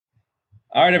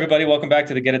All right, everybody, welcome back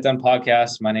to the Get It Done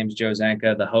podcast. My name is Joe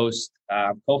Zanka, the host,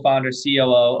 co-founder,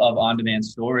 COO of On Demand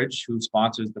Storage, who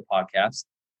sponsors the podcast.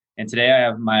 And today I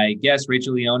have my guest,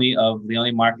 Rachel Leone of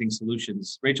Leone Marketing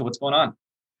Solutions. Rachel, what's going on?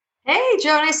 Hey,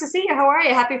 Joe, nice to see you. How are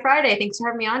you? Happy Friday. Thanks for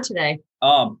having me on today.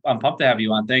 I'm pumped to have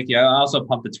you on. Thank you. I'm also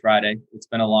pumped it's Friday. It's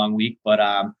been a long week, but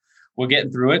we're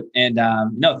getting through it. And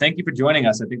no, thank you for joining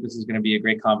us. I think this is going to be a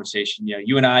great conversation.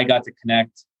 You and I got to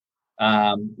connect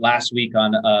last week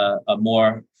on a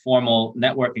more formal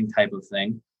networking type of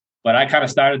thing. But I kind of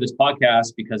started this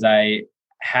podcast because I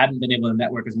hadn't been able to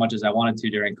network as much as I wanted to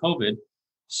during COVID.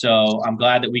 So I'm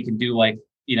glad that we can do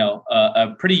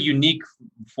a pretty unique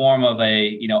form of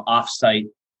a, offsite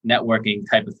networking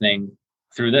type of thing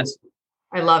through this.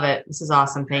 I love it. This is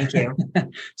awesome. Thank you.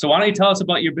 So why don't you tell us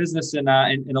about your business and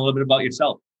a little bit about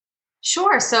yourself?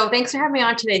 Sure. So thanks for having me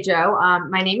on today, Joe.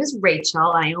 My name is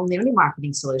Rachel. I own Leone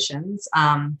Marketing Solutions.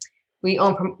 We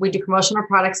do promotional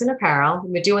products and apparel.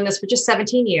 We've been doing this for just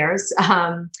 17 years.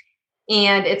 And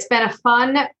it's been a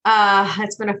fun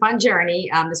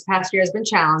journey. This past year has been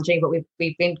challenging, but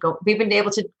we've been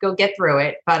able to go get through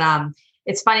it. But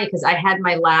it's funny because I haven't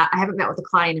met with a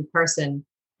client in person.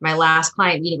 My last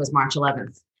client meeting was March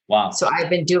 11th. Wow. So I've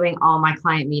been doing all my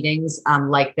client meetings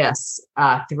like this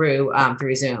through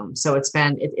Zoom. So it's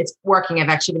working. I've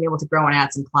actually been able to grow and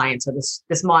add some clients. So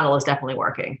this model is definitely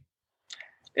working.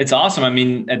 It's awesome. I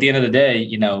mean, at the end of the day,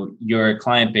 your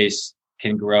client base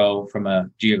can grow from a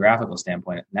geographical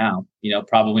standpoint now,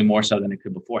 probably more so than it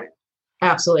could beforehand.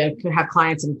 Absolutely. I could have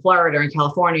clients in Florida or in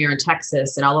California or in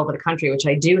Texas and all over the country, which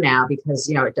I do now because,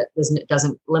 it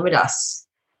doesn't limit us.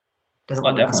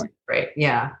 Definitely. Right.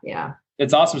 Yeah. Yeah.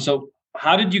 It's awesome. So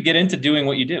how did you get into doing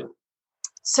what you do?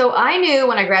 So I knew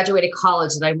when I graduated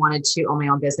college that I wanted to own my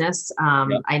own business.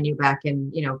 I knew back in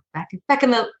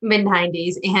the mid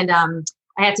 90s, and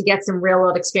I had to get some real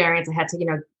world experience. I had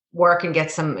to, work and get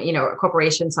some, a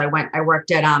corporation. So I worked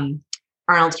at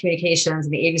Arnold Communications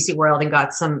in the agency world and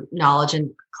got some knowledge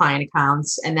in client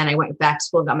accounts. And then I went back to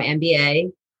school, got my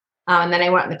MBA. And then I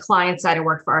went on the client side and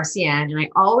worked for RCN. And I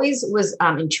always was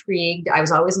intrigued. I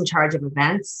was always in charge of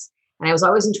events. And I was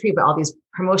always intrigued by all these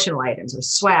promotional items or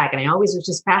swag. And I always was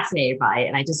just fascinated by it.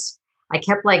 And I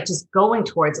kept just going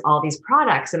towards all these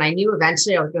products. And I knew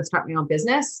eventually I was going to start my own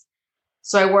business.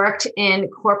 So I worked in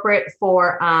corporate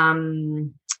for,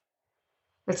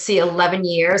 11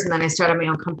 years. And then I started my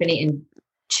own company in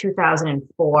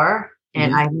 2004.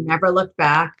 And I've never looked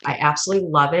back. I absolutely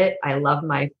love it. I love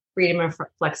my freedom and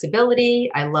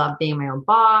flexibility. I love being my own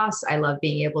boss. I love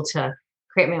being able to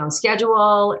create my own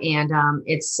schedule. And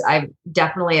I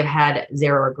definitely have had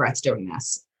zero regrets doing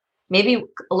this. Maybe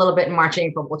a little bit in March,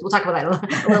 April. We'll talk about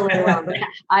that a little later on, but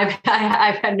I've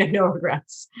had no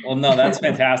regrets. Well, no, that's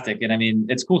fantastic. And I mean,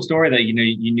 it's a cool story that, you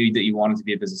knew that you wanted to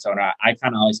be a business owner. I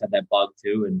kind of always had that bug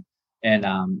too.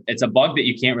 And it's a bug that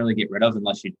you can't really get rid of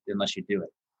unless you do it.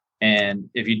 And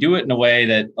if you do it in a way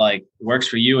that works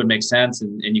for you and makes sense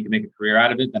and you can make a career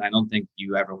out of it, then I don't think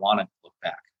you ever want to look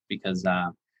back because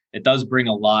it does bring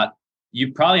a lot.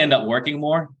 You probably end up working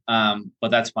more, but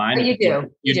that's fine. But you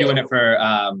do. You're doing it for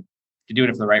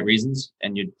the right reasons,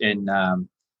 and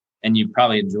you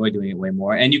probably enjoy doing it way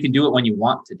more. And you can do it when you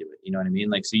want to do it. You know what I mean?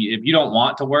 So if you don't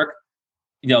want to work,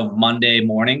 Monday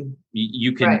morning,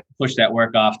 you can push that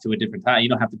work off to a different time. You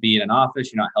don't have to be in an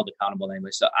office. You're not held accountable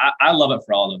anyway. So I love it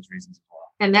for all those reasons as well.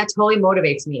 And that totally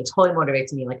motivates me. It totally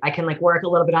motivates me. I can work a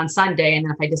little bit on Sunday. And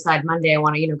then if I decide Monday, I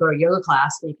want to, go to yoga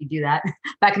class, well, you could do that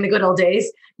back in the good old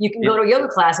days. You can go to a yoga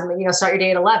class and then, start your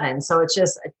day at 11. So it's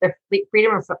just the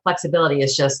freedom and flexibility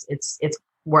is just, it's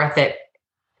worth it.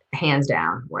 Hands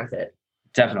down, worth it.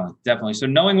 Definitely. Definitely. So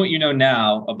knowing what you know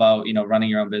now about, running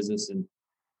your own business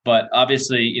but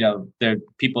obviously, there are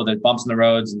people that bumps in the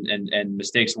roads and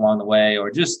mistakes along the way,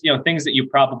 or just, things that you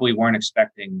probably weren't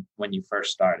expecting when you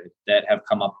first started that have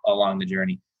come up along the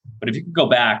journey. But if you could go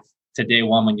back to day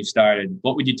one when you started,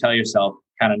 what would you tell yourself,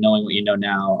 kind of knowing what you know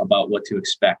now about what to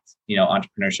expect,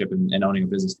 entrepreneurship and owning a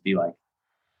business to be like?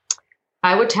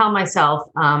 I would tell myself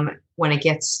when it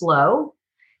gets slow,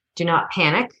 do not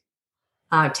panic.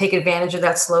 Take advantage of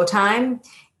that slow time.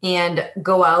 And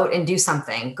go out and do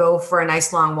something. Go for a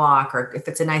nice long walk, or if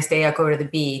it's a nice day, I'll go to the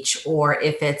beach, or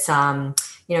if it's, go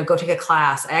take a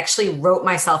class. I actually wrote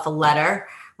myself a letter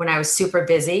when I was super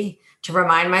busy to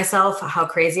remind myself how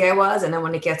crazy I was. And then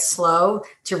when it gets slow,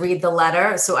 to read the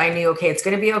letter. So I knew, okay, it's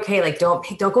going to be okay.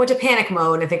 Don't go into panic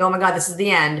mode and think, oh my God, this is the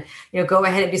end. Go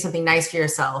ahead and do something nice for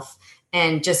yourself.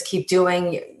 And just keep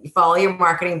follow your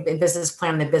marketing and business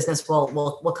plan, and the business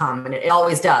will come. And it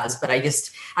always does. But I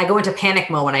go into panic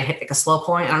mode when I hit a slow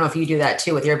point. I don't know if you do that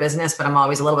too with your business, but I'm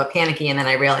always a little bit panicky. And then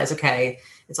I realize, okay,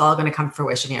 it's all going to come to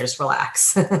fruition here. Just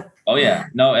relax. Oh yeah.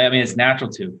 No, I mean, it's natural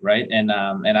too. Right. And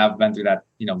I've been through that,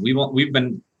 we've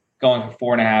been going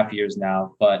for 4.5 years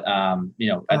now, but,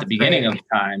 at the beginning of the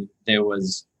time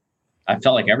I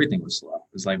felt like everything was slow.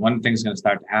 It was like, when are things going to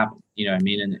start to happen? You know what I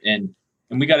mean? And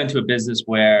we got into a business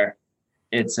where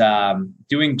it's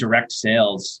doing direct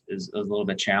sales is a little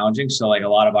bit challenging. So like a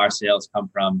lot of our sales come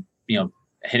from,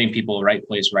 hitting people right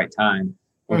place, right time,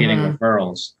 or getting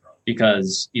referrals,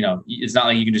 because, it's not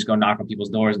like you can just go knock on people's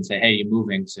doors and say, hey, you're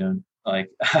moving soon. Like,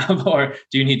 or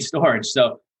do you need storage?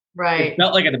 So it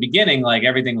felt like at the beginning, like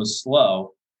everything was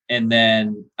slow. And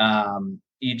then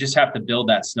you just have to build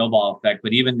that snowball effect.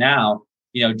 But even now,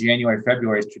 January,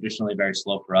 February is traditionally very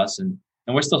slow for us. And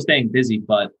we're still staying busy,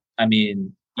 but I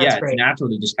mean, it's natural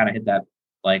to just kind of hit that,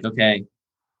 like, okay,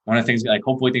 one of the things, like,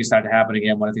 hopefully things start to happen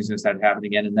again. One of the things going to start to happen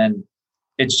again. And then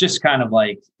it's just kind of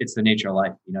like, it's the nature of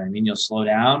life. You know what I mean? You'll slow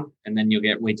down and then you'll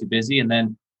get way too busy. And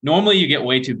then normally you get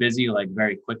way too busy, like,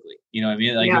 very quickly. You know what I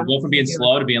mean? Like, you'll go from being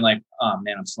slow to being like, oh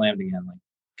man, I'm slammed again. Like,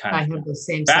 kind of have the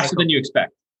same faster cycle than you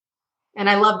expect. And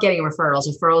I love getting referrals.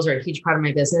 Referrals are a huge part of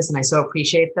my business, and I so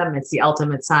appreciate them. It's the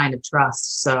ultimate sign of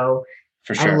trust. So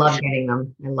for sure, I love getting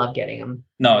them.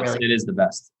 No, it is the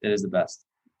best. It is the best.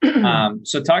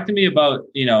 So talk to me about,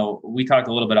 we talked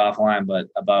a little bit offline, but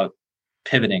about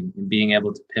pivoting and being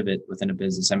able to pivot within a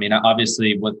business. I mean,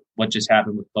 obviously what just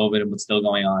happened with COVID and what's still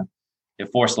going on,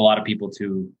 it forced a lot of people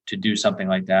to do something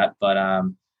like that. But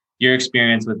your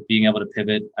experience with being able to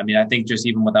pivot, I mean, I think just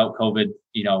even without COVID,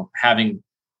 having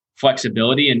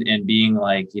flexibility and being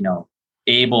like,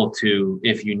 able to,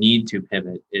 if you need to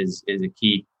pivot is a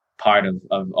key part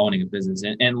of owning a business,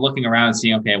 and looking around and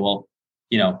seeing, okay, well,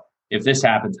 if this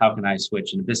happens, how can I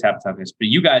switch? And if this happens, how can I switch? But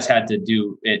you guys had to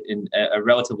do it in a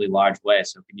relatively large way.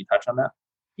 So can you touch on that?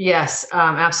 Yes,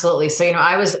 absolutely. So,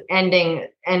 I was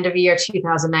end of year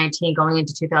 2019, going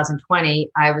into 2020,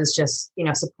 I was just,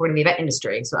 supporting the event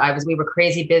industry. So we were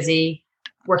crazy busy,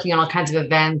 working on all kinds of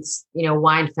events,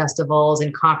 wine festivals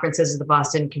and conferences at the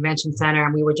Boston Convention Center.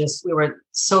 And we were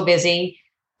so busy.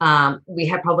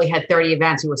 We probably had 30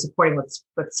 events we were supporting with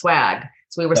swag.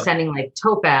 So we were sending like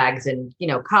tote bags and,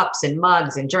 cups and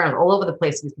mugs and journals all over the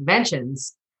place to these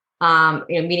conventions,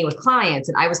 meeting with clients.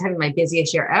 And I was having my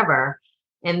busiest year ever.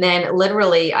 And then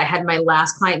literally I had my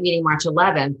last client meeting March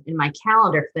 11th, and my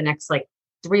calendar for the next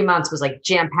 3 months was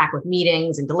jam packed with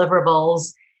meetings and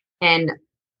deliverables, and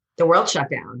the world shut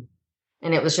down.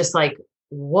 And it was just like,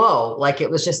 whoa, it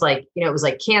was just it was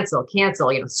like cancel,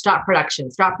 stop production.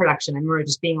 And we were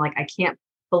just being like, I can't,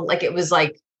 it was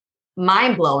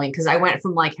mind blowing, because I went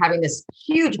from having this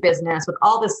huge business with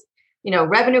all this,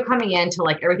 revenue coming in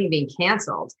to everything being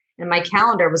canceled. And my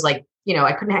calendar was I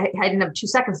didn't have 2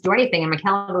 seconds to do anything. And my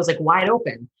calendar was wide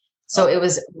open. So it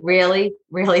was really,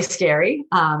 really scary.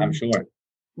 I'm sure.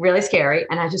 Really scary.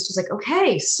 And I just was like,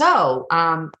 okay, so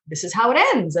this is how it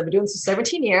ends. I've been doing this for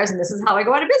 17 years and this is how I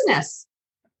go out of business.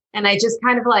 And I just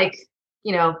kind of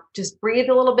just breathed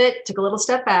a little bit, took a little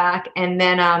step back. And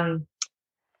then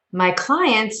my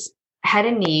clients had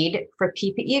a need for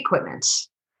PPE equipment,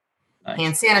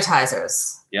 hand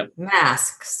sanitizers,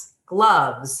 masks,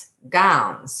 gloves,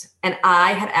 gowns. And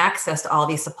I had access to all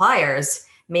these suppliers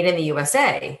made in the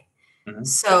USA. Mm-hmm.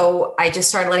 So I just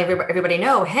started letting everybody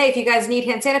know, hey, if you guys need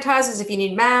hand sanitizers, if you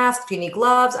need masks, if you need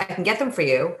gloves, I can get them for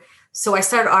you. So I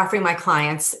started offering my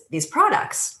clients these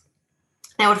products.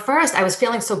 Now, at first I was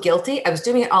feeling so guilty. I was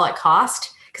doing it all at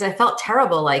cost because I felt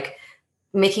terrible,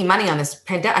 making money on this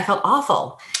pandemic. I felt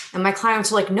awful. And my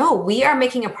clients were like, no, we are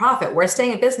making a profit. We're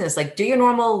staying in business. Do your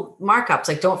normal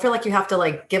markups. Don't feel like you have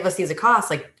to give us these at cost.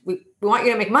 We want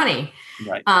you to make money.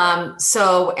 Right.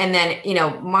 And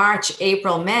then, March,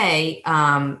 April, May,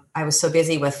 I was so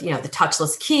busy with, the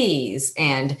touchless keys.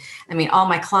 And all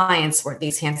my clients were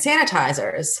these hand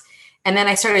sanitizers. And then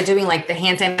I started doing the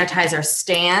hand sanitizer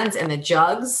stands and the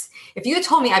jugs. If you had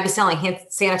told me I'd be selling hand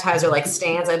sanitizer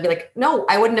stands, I'd be like, no,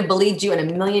 I wouldn't have believed you in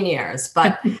a million years,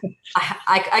 but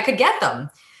I could get them.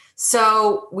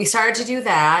 So we started to do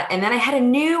that. And then I had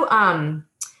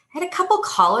a couple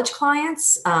college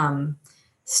clients,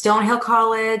 Stonehill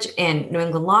College and New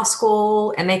England Law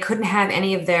School, and they couldn't have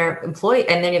any of their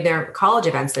any of their college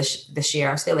events this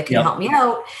year. So they're like, can you help me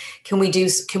out? Can we do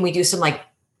some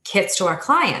kits to our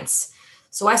clients?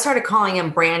 So I started calling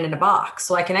them brand in a box.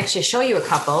 So I can actually show you a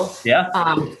couple. Yeah.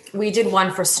 We did one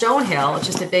for Stonehill,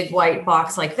 just a big white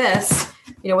box like this,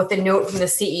 with the note from the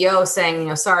CEO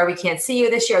saying, sorry, we can't see you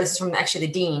this year. This is from actually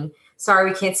the dean. Sorry,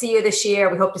 we can't see you this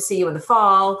year. We hope to see you in the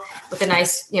fall, with a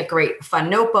nice, great fun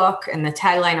notebook. And the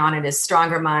tagline on it is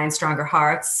stronger minds, stronger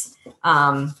hearts.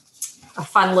 A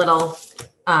fun little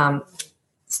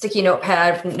sticky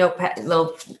notepad,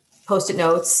 little Post-it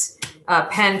notes,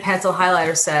 pen, pencil,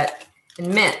 highlighter set, and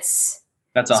mints.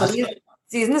 That's awesome.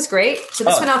 Isn't this great? So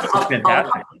this went out to all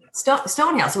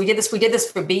Stonehill. So we did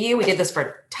this for BU. We did this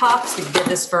for Tufts. We did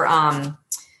this for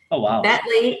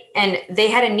Bentley, and they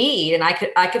had a need, and I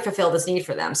could fulfill this need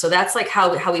for them. So that's like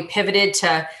how we pivoted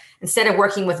to, instead of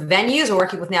working with venues, we're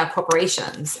working with now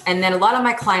corporations. And then a lot of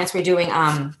my clients were doing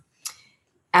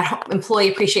at home employee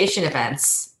appreciation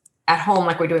events at home,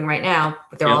 like we're doing right now,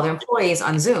 but they're all their employees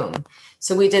on Zoom.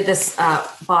 So we did this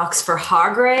box for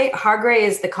Hargray. Hargray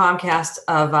is the Comcast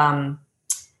of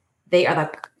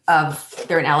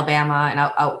they're in Alabama, and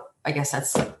I guess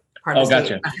that's part of the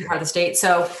state. Part of the state.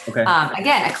 So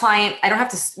again, a client,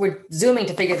 we're Zooming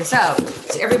to figure this out.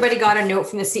 So everybody got a note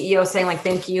from the CEO saying like,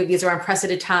 thank you. These are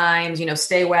unprecedented times,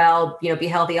 stay well, be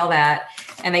healthy, all that.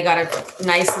 And they got a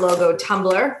nice logo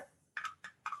tumbler,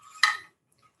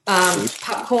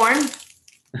 popcorn,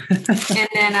 and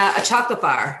then a chocolate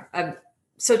bar.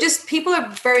 So just people are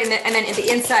very, and then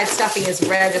the inside stuffing is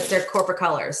red. That's their corporate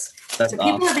colors. That's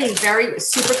people are being very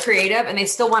super creative, and they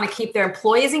still want to keep their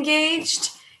employees engaged,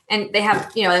 and they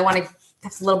have, they want to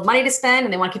have a little money to spend,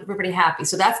 and they want to keep everybody happy.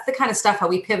 So that's the kind of stuff how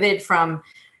we pivoted from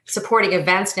supporting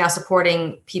events, now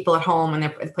supporting people at home and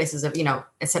their places of,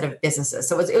 instead of businesses.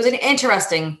 So it was an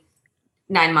interesting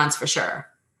 9 months for sure.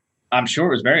 I'm sure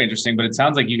it was very interesting, but it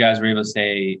sounds like you guys were able to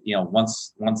stay,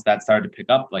 once that started to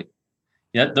pick up, like,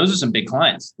 those are some big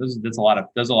clients. There's a lot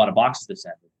of boxes to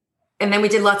send. And then we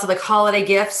did lots of like holiday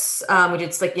gifts. We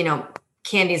did like,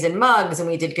 candies and mugs, and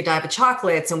we did Godiva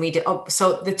chocolates, and we did.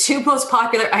 So the two most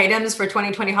popular items for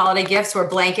 2020 holiday gifts were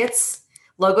blankets,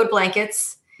 logoed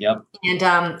blankets, and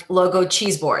logoed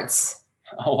cheese boards.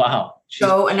 Oh, wow.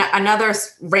 So another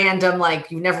random, like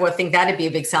you never would think that'd be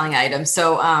a big selling item.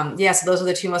 So so those are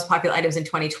the two most popular items in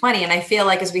 2020. And I feel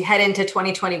like as we head into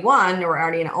 2021, we're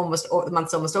already the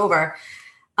month's almost over.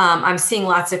 I'm seeing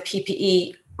lots of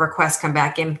PPE requests come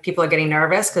back in. People are getting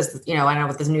nervous because, I know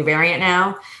with this new variant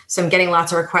now. So I'm getting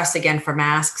lots of requests again for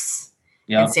masks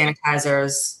and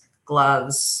sanitizers,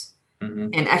 gloves. Mm-hmm.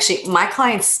 And actually my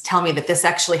clients tell me that this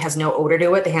actually has no odor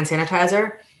to it, the hand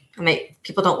sanitizer. And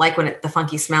people don't like the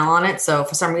funky smell on it. So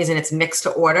for some reason it's mixed to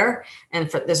order, and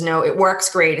it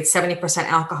works great. It's 70%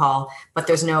 alcohol, but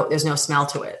there's no smell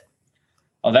to it.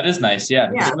 Oh, that is nice.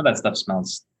 Yeah. Some of that stuff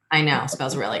smells. I know. It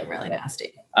smells really, really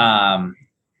nasty.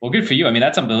 Well, good for you. I mean,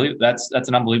 that's unbelievable. That's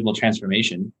an unbelievable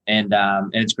transformation. And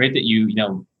it's great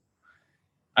that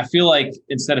I feel like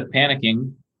instead of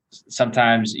panicking,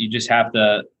 sometimes you just have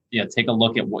to, take a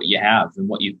look at what you have and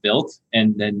what you've built.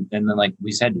 And then like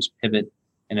we said, just pivot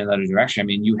in another direction. I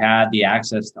mean, you had the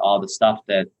access to all the stuff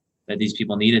that these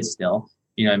people needed still.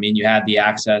 You had the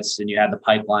access and you had the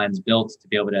pipelines built to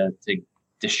be able to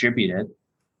distribute it.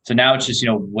 So now it's just,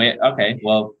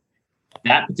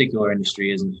 that particular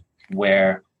industry isn't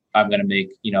where I'm going to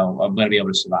make, I'm going to be able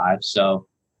to survive. So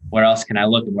where else can I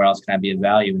look, and where else can I be of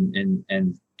value?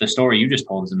 And the story you just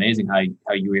told is amazing how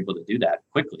you were able to do that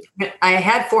quickly. I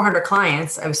had 400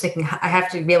 clients. I was thinking I have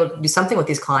to be able to do something with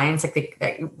these clients.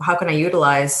 How can I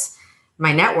utilize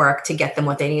my network to get them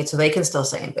what they need so they can still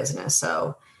stay in business?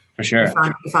 So for sure,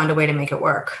 we found a way to make it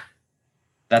work.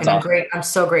 That's awesome. I'm great. I'm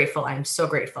so grateful. I'm so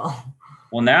grateful.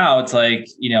 Well, now it's like,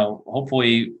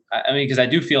 hopefully, because I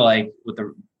do feel like with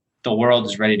the world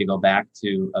is ready to go back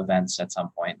to events at some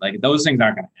point. Like those things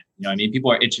aren't going to happen.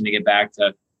 People are itching to get back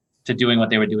to doing what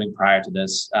they were doing prior to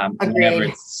this, whenever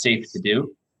it's safe to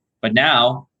do. But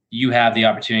now you have the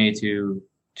opportunity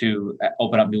to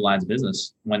open up new lines of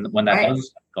business when that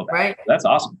does go back. Right. That's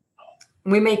awesome.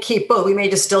 We may keep both. We may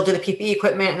just still do the PPE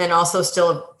equipment and then also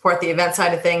still support the event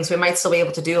side of things. We might still be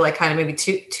able to do like kind of maybe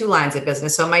two lines of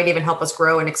business. So it might even help us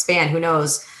grow and expand. Who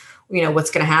knows,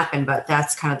 what's going to happen, but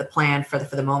that's kind of the plan for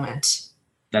the moment.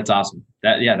 That's awesome.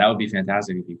 That would be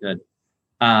fantastic if you could.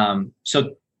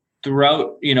 So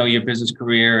throughout, your business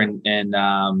career and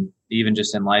even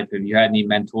just in life, have you had any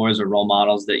mentors or role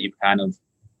models that you've kind of,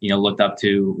 looked up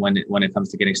to when it comes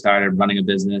to getting started, running a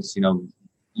business,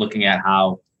 looking at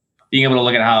being able to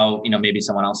look at how, maybe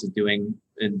someone else is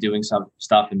doing some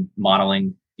stuff and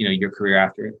modeling, your career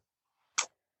after it?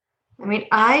 I mean,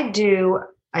 I do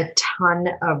a ton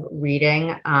of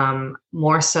reading,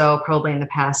 more so probably in the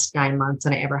past 9 months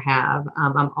than I ever have.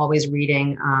 I'm always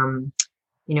reading,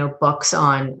 books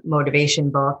on motivation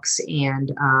books.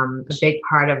 And a big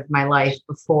part of my life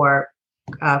before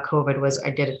COVID was I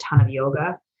did a ton of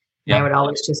yoga. Yeah. I would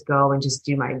always just go and just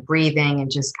do my breathing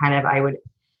and just I would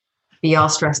be all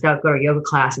stressed out, go to yoga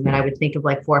class. And then I would think of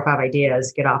like 4 or 5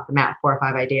 ideas, get off the mat, 4 or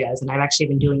 5 ideas. And I've actually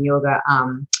been doing yoga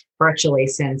virtually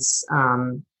since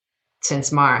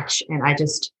March. And I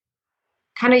just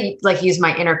kind of like use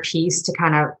my inner peace to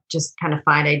kind of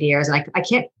find ideas. And I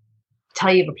can't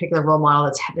tell you a particular role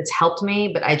model that's helped me,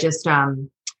 but I just, I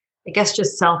guess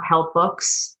just self-help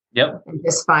books. Yep. And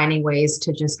just finding ways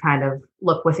to just kind of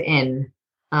look within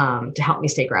to help me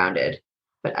stay grounded.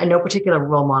 But no particular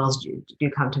role models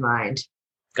do come to mind.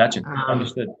 Gotcha.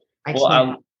 Understood.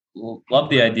 I love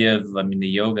the idea of, the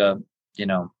yoga,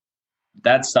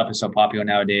 that stuff is so popular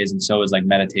nowadays. And so is like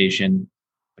meditation,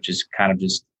 which is kind of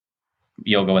just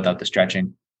yoga without the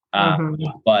stretching.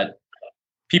 But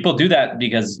people do that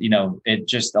because, it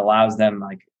just allows them,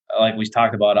 like we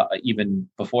talked about even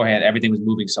beforehand, everything was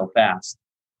moving so fast.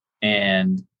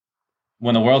 And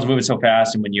when the world's moving so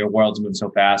fast and when your world's moving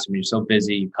so fast and when you're so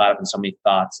busy, you're caught up in so many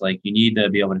thoughts, like you need to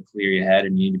be able to clear your head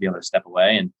and you need to be able to step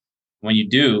away. And when you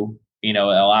do, it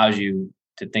allows you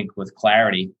to think with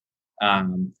clarity,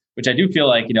 which I do feel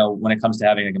like, when it comes to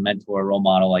having like a mentor, role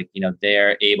model, like,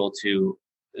 they're able to,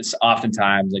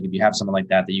 oftentimes, like if you have someone like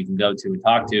that you can go to and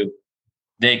talk to,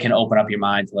 they can open up your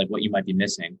mind to like what you might be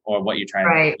missing or what you're trying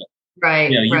to do.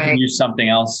 Right. You can use something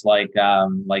else like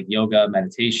yoga,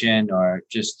 meditation, or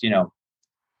just,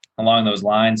 along those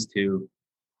lines to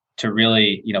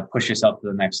really, push yourself to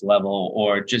the next level,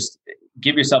 or just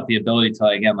give yourself the ability to,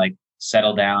 again, like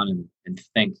settle down and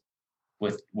think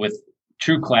with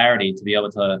true clarity to be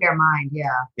able to your mind.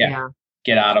 Yeah.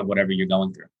 Get out of whatever you're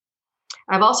going through.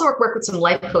 I've also worked with some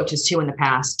life coaches too in the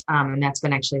past. And that's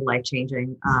been actually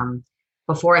life-changing.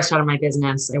 Before I started my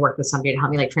business, I worked with somebody to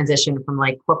help me like transition from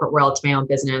like corporate world to my own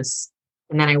business.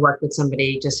 And then I worked with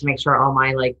somebody just to make sure all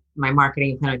my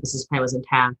marketing kind of business plan was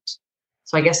intact.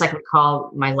 So I guess I could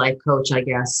call my life coach, a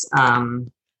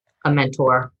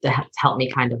mentor to help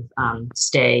me kind of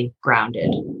stay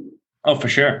grounded. Oh, for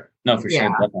sure. No, for sure.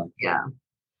 Definitely. Yeah.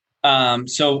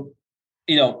 So,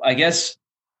 I guess,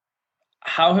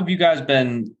 how have you guys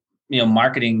been,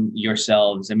 marketing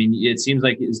yourselves? It seems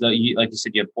like as though like you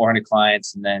said, you have 400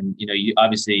 clients, and then, you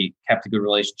obviously kept a good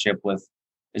relationship with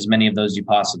as many of those you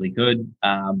possibly could.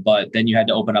 But then you had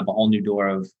to open up a whole new door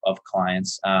of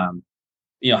clients. How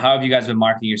have you guys been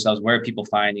marketing yourselves? Where are people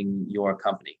finding your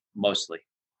company mostly?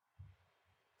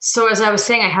 So as I was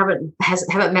saying, I haven't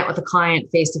met with a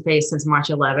client face to face since March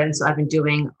 11th. So I've been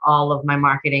doing all of my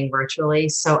marketing virtually.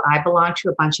 So I belong to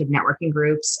a bunch of networking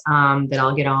groups that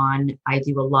I'll get on. I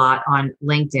do a lot on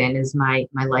LinkedIn is my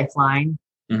lifeline.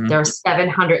 Mm-hmm. There are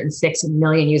 706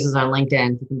 million users on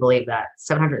LinkedIn. If you can believe that,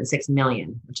 706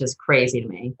 million, which is crazy to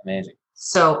me. Amazing.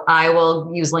 So I will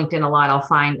use LinkedIn a lot. I'll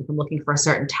find if I'm looking for a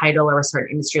certain title or a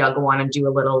certain industry, I'll go on and do a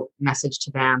little message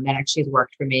to them. That actually has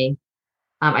worked for me.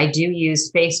 I do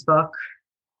use Facebook.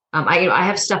 I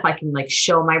have stuff I can like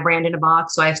show my brand in a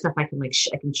box. So I have stuff I can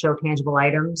I can show tangible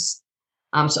items.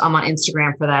 So I'm on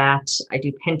Instagram for that. I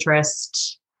do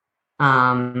Pinterest,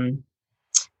 and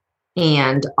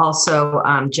also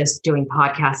just doing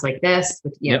podcasts like this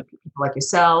with people like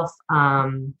yourself,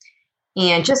 and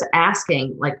just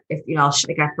asking like if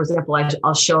for example,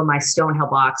 I'll show my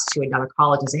Stonehill box to another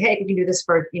college and say, hey, can you do this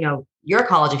for your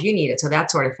college if you need it? So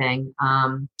that sort of thing.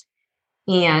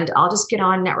 And I'll just get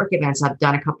on network events. I've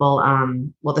done a couple,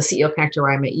 the CEO Connector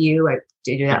where I met you, I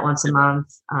do that once a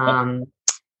month.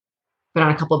 Been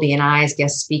on a couple of BNIs,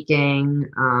 guest speaking,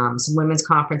 some women's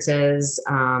conferences.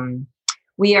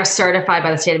 We are certified by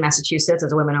the state of Massachusetts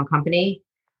as a women-owned company.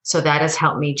 So that has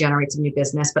helped me generate some new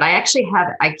business. But I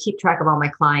keep track of all my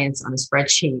clients on a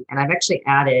spreadsheet. And I've actually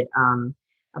added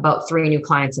about 3 new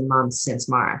clients a month since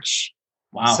March.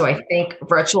 Wow. So I think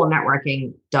virtual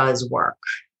networking does work.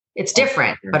 It's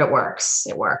different, but it works.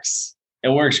 It works. It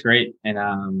works great. And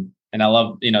I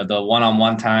love, the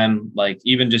one-on-one time, like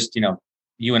even just,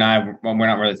 you and I, we're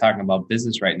not really talking about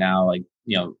business right now, like,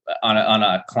 on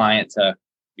a client to,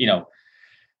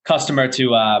 customer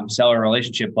to seller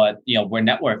relationship, but, we're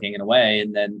networking in a way.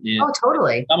 And then,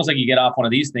 totally. It's almost like you get off one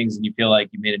of these things and you feel like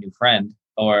you made a new friend,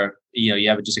 or, you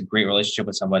have just a great relationship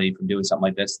with somebody from doing something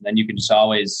like this. And then you can just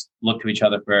always look to each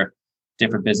other for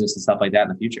different business and stuff like that in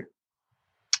the future.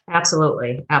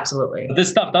 Absolutely. Absolutely. But this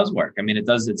stuff does work.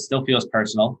 It still feels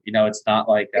personal. It's not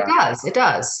like it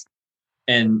does.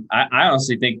 And I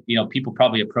honestly think, people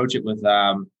probably approach it with,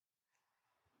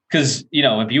 because,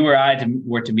 if you or I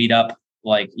were to meet up,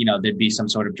 like, there'd be some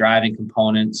sort of driving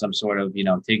component, some sort of, you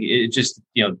have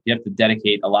to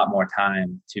dedicate a lot more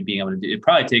time to being able to do it. It'd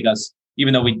probably take us,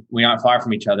 even though we aren't far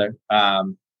from each other,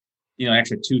 an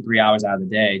extra 2-3 hours out of the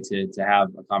day to have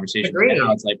a conversation. Agreed.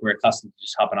 Now it's like we're accustomed to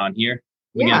just hopping on here.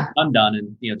 We get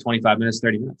undone in 25 minutes,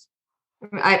 30 minutes.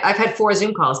 I've had 4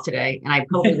 Zoom calls today, and I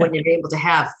probably wouldn't have been able to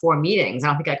have 4 meetings. I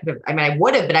don't think I could have. I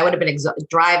would have, but I would have been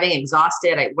driving,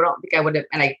 exhausted. I don't think I would have.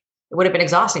 And it would have been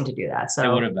exhausting to do that. It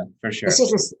So would have been for sure. it's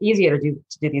just easier to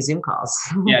do these Zoom calls.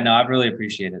 Yeah, no, I really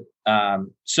appreciate it.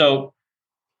 So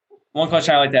one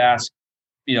question I like to ask,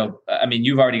 I mean,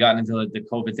 you've already gotten into the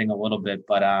COVID thing a little bit,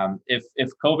 but if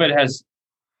COVID has,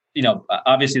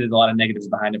 obviously there's a lot of negatives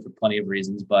behind it for plenty of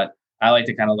reasons, but I like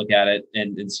to kind of look at it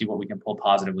and see what we can pull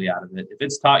positively out of it. If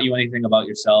it's taught you anything about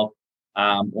yourself,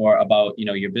 or about,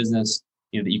 your business,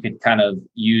 that you could kind of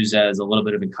use as a little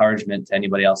bit of encouragement to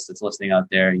anybody else that's listening out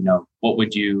there, what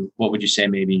would you say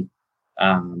maybe,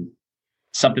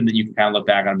 something that you can kind of look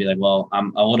back on and be like, well,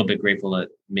 I'm a little bit grateful that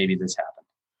maybe this happened.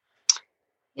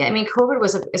 Yeah, I mean, COVID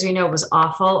was, as we know, was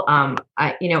awful. I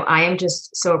am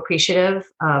just so appreciative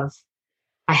of.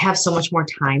 I have so much more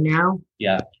time now.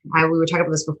 Yeah, we were talking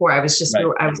about this before. I was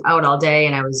I was out all day,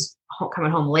 and I was coming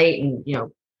home late, and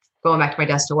going back to my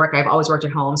desk to work. I've always worked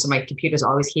at home, so my computer's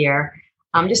always here.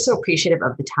 I'm just so appreciative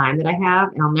of the time that I have,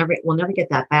 and we'll never get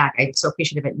that back. I'm so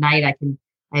appreciative at night. I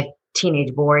have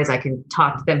teenage boys. I can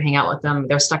talk to them, hang out with them.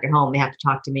 They're stuck at home. They have to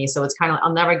talk to me. So it's kind of,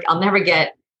 I'll never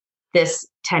get this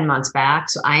 10 months back.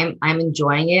 So I'm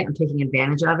enjoying it. I'm taking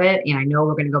advantage of it. And I know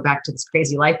we're going to go back to this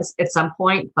crazy life at some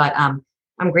point, but,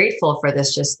 I'm grateful for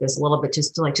this little bit,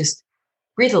 just to just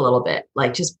breathe a little bit,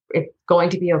 it's going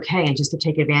to be okay. And just to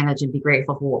take advantage and be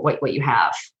grateful for what you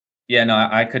have. Yeah, no,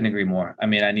 I couldn't agree more. I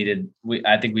mean,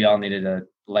 I think we all needed a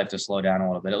life to slow down a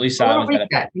little bit. At least I was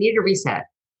reset. We needed a reset.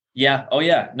 Yeah. Oh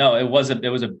yeah. No, it was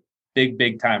a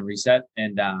big time reset.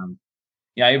 And,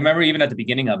 yeah, I remember even at the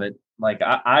beginning of it, like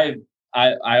I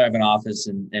have an office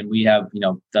and we have,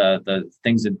 the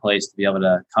things in place to be able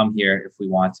to come here if we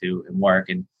want to and work.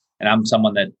 And I'm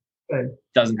someone that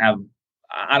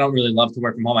I don't really love to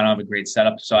work from home. I don't have a great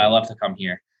setup, so I love to come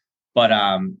here. But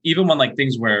even when like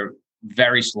things were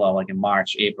very slow, like in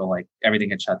March, April, like everything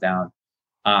had shut down.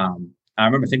 I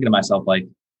remember thinking to myself, like,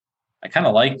 I kind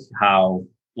of like how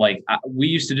we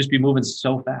used to just be moving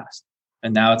so fast.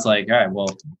 And now it's like, all right,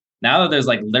 well, now that there's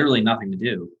like literally nothing to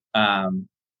do,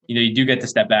 you do get to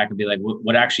step back and be like,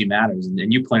 what actually matters?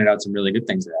 And you pointed out some really good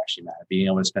things that actually matter, being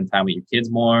able to spend time with your kids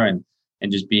more and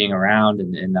just being around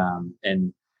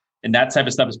and that type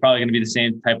of stuff is probably going to be the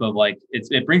same type of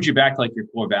it brings you back to like your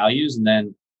core values. And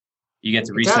then you get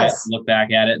to reset, look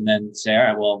back at it and then say, all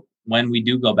right, well, when we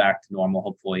do go back to normal,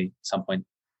 hopefully at some point,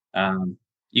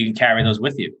 you can carry those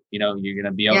with you. You're going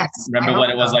to be able to remember what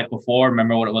it was like before,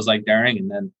 remember what it was like during, and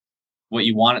then what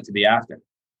you want it to be after.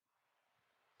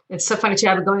 It's so funny too.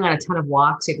 I've been going on a ton of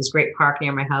walks. We have this great park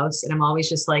near my house, and I'm always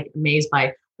just like amazed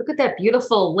by, look at that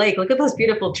beautiful lake. Look at those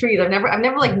beautiful trees. I've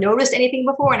never like noticed anything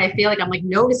before, and I feel like I'm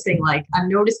noticing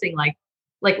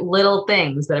little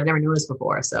things that I've never noticed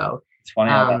before. So it's funny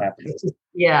how that happens.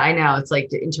 Yeah, I know. It's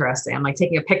like interesting. I'm like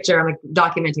taking a picture. I'm like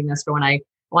documenting this for when I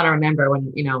want to remember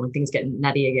when things get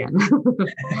nutty again.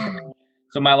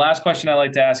 So my last question I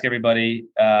like to ask everybody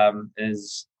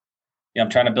is, I'm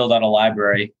trying to build out a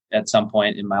library at some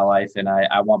point in my life, and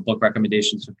I want book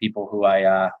recommendations for people who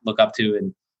I look up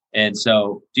to. And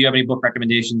so do you have any book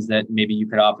recommendations that maybe you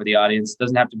could offer the audience? It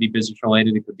doesn't have to be business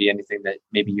related. It could be anything that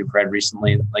maybe you've read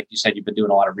recently. Like you said, you've been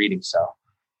doing a lot of reading. So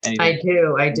anything.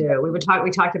 I do. We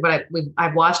talked about it.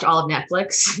 I've watched all of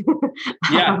Netflix.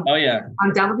 Yeah. Oh yeah.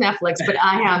 I'm done with Netflix, but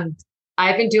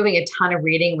I've been doing a ton of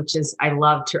reading, which is, I've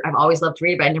always loved to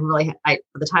read, but I never really, by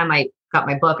the time I got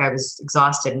my book, I was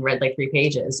exhausted and read like 3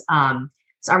 pages.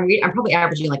 So I'm probably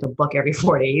averaging like a book every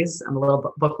 4 days. I'm a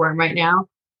little bookworm right now.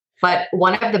 But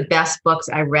one of the best books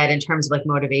I read in terms of like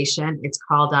motivation, it's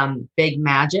called Big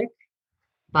Magic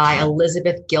by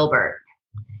Elizabeth Gilbert.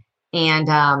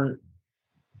 And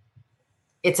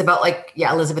it's about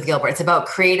Elizabeth Gilbert. It's about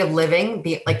creative living,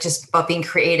 just about being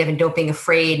creative and don't being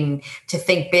afraid and to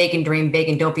think big and dream big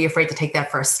and don't be afraid to take that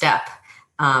first step.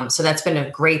 So that's been a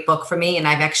great book for me. And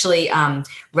I've actually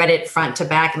read it front to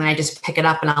back, and then I just pick it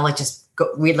up and I'll just go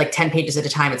read 10 pages at a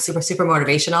time. It's super, super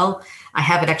motivational. I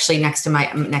have it actually next to my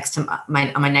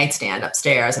on my nightstand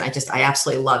upstairs. And I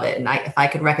absolutely love it. And if I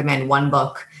could recommend one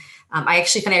book, I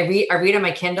read on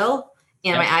my Kindle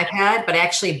and my iPad, but I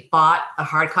actually bought a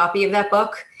hard copy of that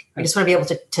book. I just want to be able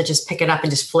to just pick it up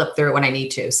and just flip through it when I need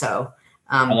to. So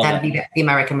that'd be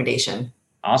my recommendation.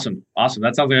 Awesome.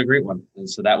 That sounds like a great one. And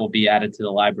so that will be added to the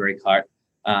library cart.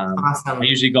 Awesome. I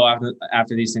usually go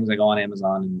after these things. I go on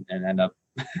Amazon and end up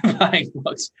buying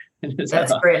books.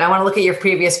 That's great. I want to look at your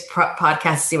previous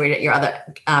podcast, see what your other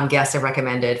guests have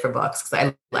recommended for books,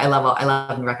 because I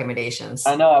love recommendations.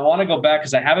 I know. I want to go back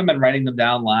because I haven't been writing them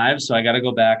down live. So I got to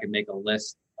go back and make a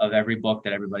list of every book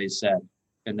that everybody's said.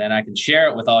 And then I can share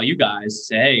it with all you guys.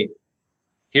 Say, hey,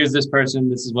 here's this person.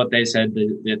 This is what they said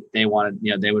that they wanted,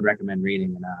 they would recommend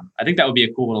reading. And I think that would be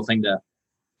a cool little thing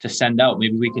to to send out.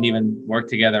 Maybe we can even work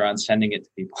together on sending it to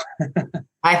people.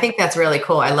 I think that's really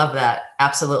cool. I love that.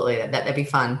 Absolutely. That'd be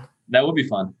fun. That would be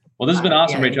fun. Well, this has been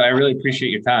awesome, Yeah, Rachel. I really appreciate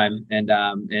your time. And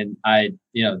I,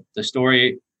 the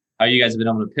story, how you guys have been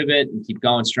able to pivot and keep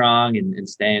going strong and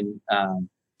staying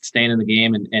in the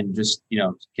game and just,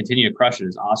 continue to crush it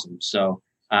is awesome. So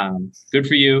good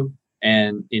for you.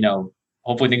 And,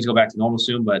 hopefully things go back to normal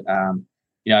soon, but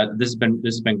this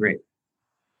has been great.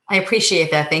 I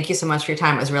appreciate that. Thank you so much for your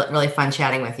time. It was really fun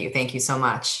chatting with you. Thank you so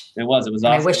much. It was awesome.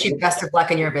 I wish you best of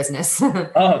luck in your business.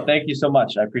 Oh, thank you so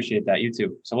much. I appreciate that. You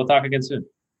too. So we'll talk again soon.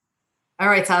 All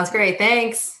right. Sounds great.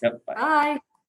 Thanks. Yep. Bye. Bye.